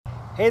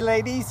Hey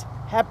ladies,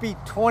 happy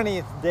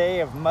 20th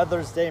day of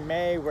Mother's Day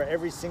May, where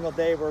every single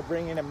day we're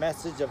bringing a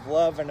message of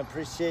love and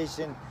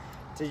appreciation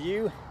to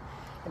you.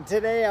 And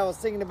today I was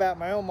thinking about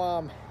my own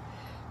mom,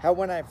 how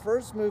when I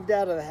first moved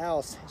out of the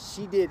house,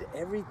 she did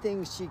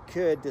everything she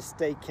could to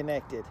stay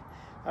connected.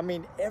 I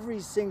mean, every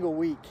single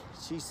week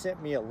she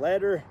sent me a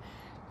letter.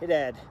 It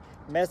had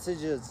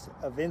messages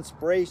of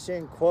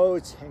inspiration,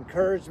 quotes,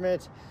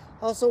 encouragement,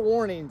 also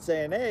warnings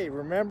saying, hey,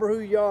 remember who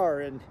you are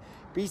and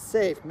be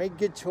safe, make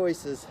good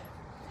choices.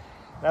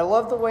 And I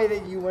love the way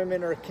that you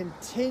women are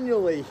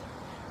continually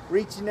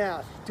reaching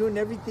out, doing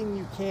everything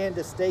you can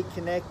to stay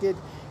connected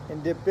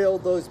and to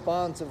build those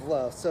bonds of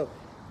love. So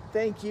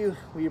thank you.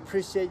 We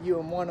appreciate you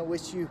and want to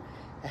wish you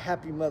a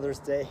happy Mother's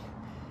Day.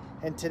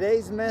 And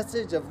today's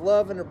message of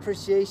love and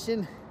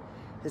appreciation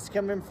is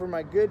coming from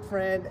my good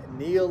friend,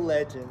 Neil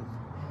Legend.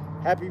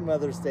 Happy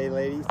Mother's Day,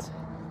 ladies.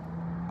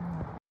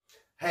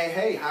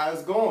 Hey,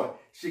 how's it going?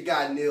 It's your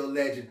guy, Neil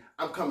Legend.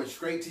 I'm coming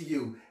straight to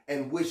you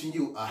and wishing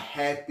you a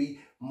happy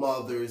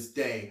Mother's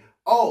Day.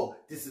 Oh,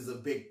 this is a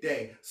big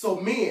day. So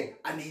men,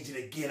 I need you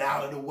to get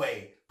out of the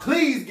way.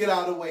 Please get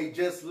out of the way,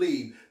 just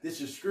leave. This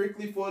is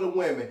strictly for the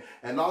women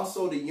and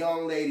also the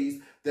young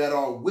ladies that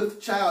are with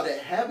child that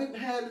haven't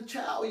had a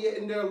child yet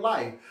in their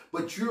life,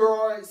 but you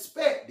are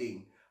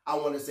expecting. I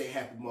want to say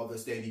happy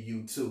Mother's Day to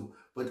you too.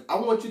 But I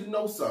want you to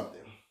know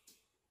something.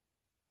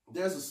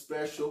 There's a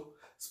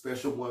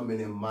special woman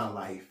in my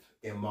life,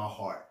 in my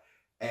heart.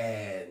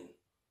 And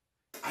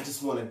I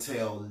just want to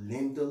tell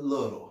Linda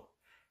Little,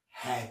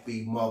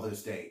 happy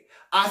Mother's Day.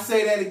 I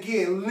say that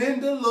again,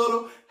 Linda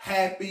Little,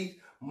 happy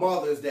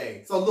Mother's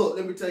Day. So look,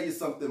 let me tell you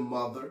something,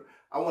 mother.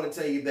 I want to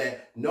tell you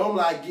that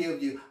normally I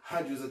give you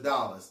hundreds of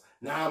dollars.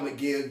 Now I'm going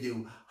to give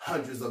you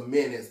hundreds of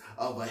minutes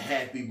of a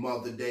happy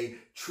Mother's Day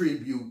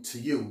tribute to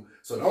you.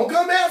 So don't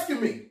come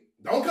asking me.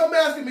 Don't come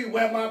asking me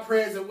where my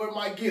present, where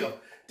my gift.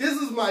 This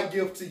is my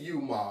gift to you,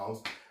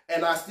 moms.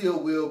 And I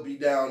still will be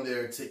down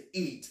there to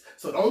eat.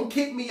 So don't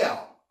kick me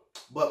out.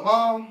 But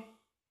mom,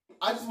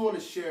 I just want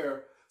to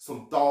share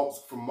some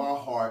thoughts from my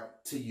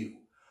heart to you.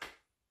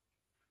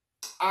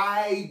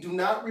 I do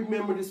not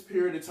remember this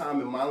period of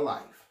time in my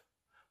life,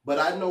 but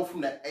I know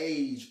from the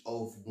age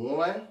of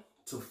 1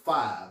 to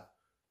 5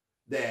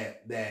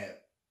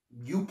 that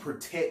you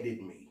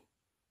protected me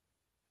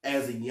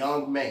as a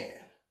young man.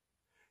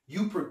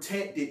 You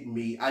protected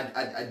me.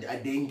 I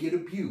didn't get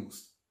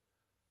abused.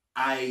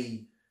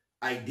 I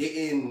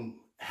didn't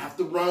have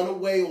to run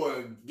away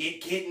or get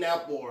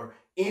kidnapped or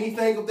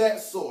anything of that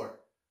sort.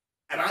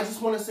 And I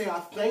just want to say I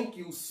thank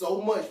you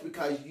so much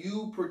because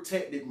you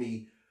protected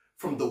me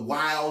from the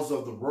wiles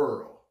of the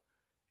world.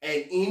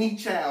 And any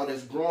child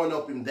that's growing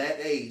up in that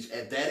age,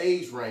 at that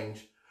age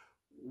range,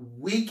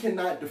 we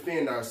cannot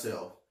defend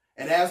ourselves.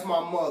 And as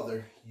my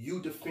mother,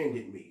 you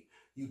defended me.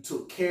 You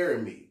took care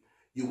of me.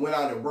 You went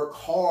out and worked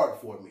hard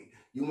for me.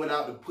 You went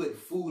out to put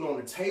food on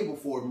the table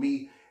for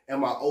me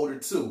and my older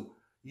two.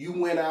 You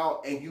went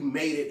out and you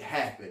made it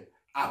happen.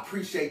 I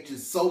appreciate you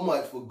so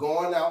much for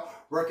going out,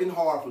 working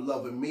hard, for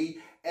loving me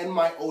and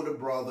my older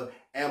brother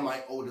and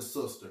my older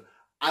sister.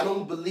 I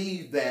don't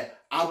believe that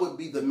I would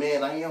be the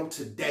man I am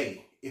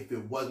today if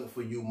it wasn't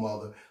for you,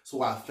 mother.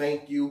 So I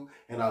thank you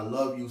and I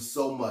love you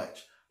so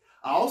much.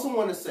 I also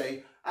want to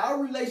say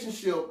our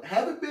relationship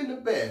haven't been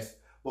the best,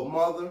 but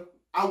mother,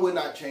 I would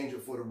not change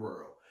it for the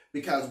world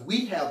because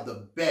we have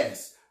the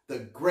best, the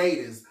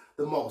greatest,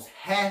 the most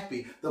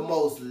happy, the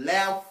most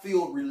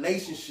laugh-filled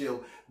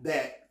relationship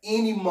that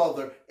any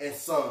mother and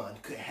son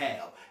could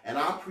have. And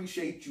I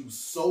appreciate you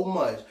so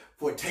much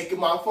for taking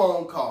my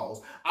phone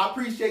calls. I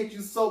appreciate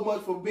you so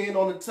much for being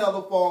on the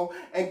telephone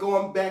and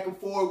going back and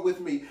forth with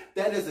me.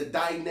 That is a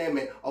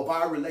dynamic of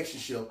our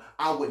relationship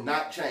I would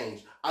not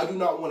change. I do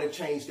not want to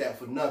change that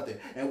for nothing.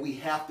 And we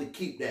have to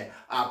keep that.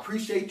 I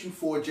appreciate you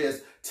for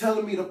just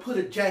telling me to put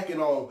a jacket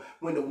on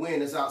when the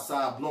wind is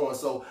outside blowing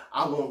so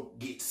I won't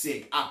get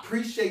sick. I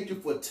appreciate you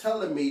for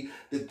telling me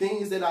the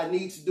things that I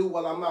need to do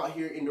while I'm out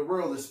here in the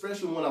world,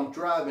 especially when I'm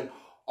driving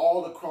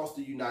all across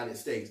the United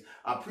States.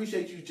 I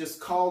appreciate you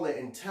just calling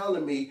and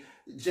telling me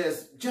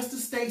just to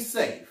stay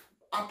safe.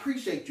 I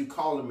appreciate you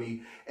calling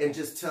me and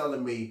just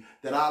telling me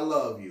that I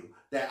love you.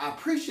 That I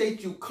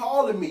appreciate you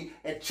calling me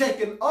and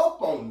checking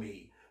up on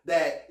me.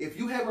 That if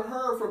you haven't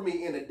heard from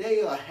me in a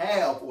day or a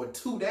half or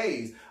 2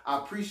 days, I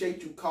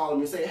appreciate you calling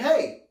me and say,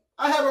 hey,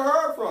 I haven't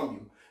heard from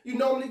you. You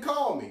normally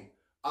call me.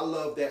 I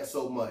love that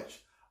so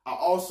much. I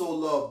also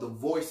love the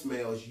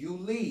voicemails you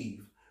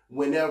leave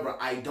whenever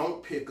I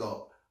don't pick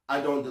up. I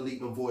don't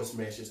delete them voice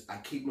messages. I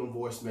keep them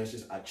voice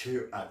messages. I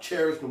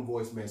cherish them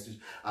voice messages.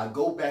 I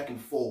go back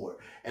and forward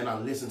and I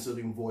listen to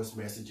them voice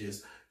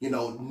messages, you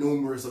know,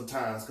 numerous of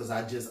times because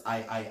I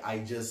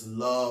just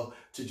love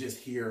to just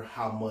hear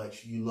how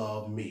much you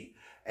love me.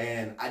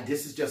 And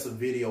this is just a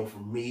video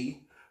from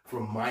me,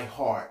 from my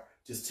heart,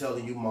 just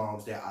telling you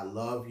moms that I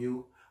love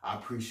you. I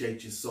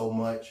appreciate you so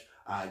much.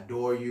 I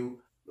adore you.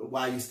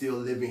 While you're still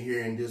living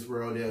here in this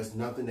world, there's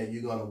nothing that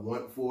you're going to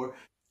want for.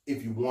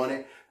 If you want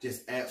it,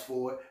 just ask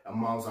for it. And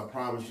moms, I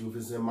promise you, if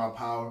it's in my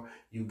power,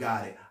 you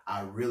got it.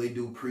 I really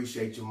do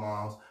appreciate you,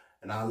 moms.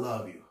 and I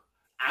love you.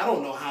 I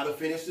don't know how to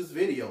finish this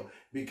video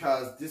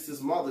because this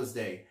is Mother's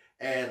Day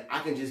and I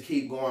can just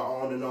keep going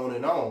on and on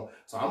and on.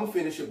 So I'm gonna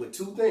finish it with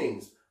two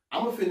things.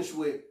 I'm gonna finish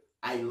with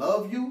I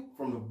love you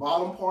from the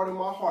bottom part of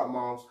my heart,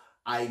 moms.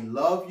 I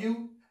love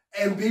you,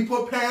 and be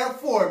prepared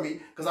for me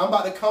because I'm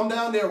about to come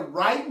down there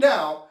right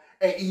now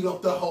and eat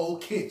up the whole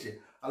kitchen.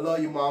 I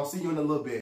love you, Mom. See you in a little bit.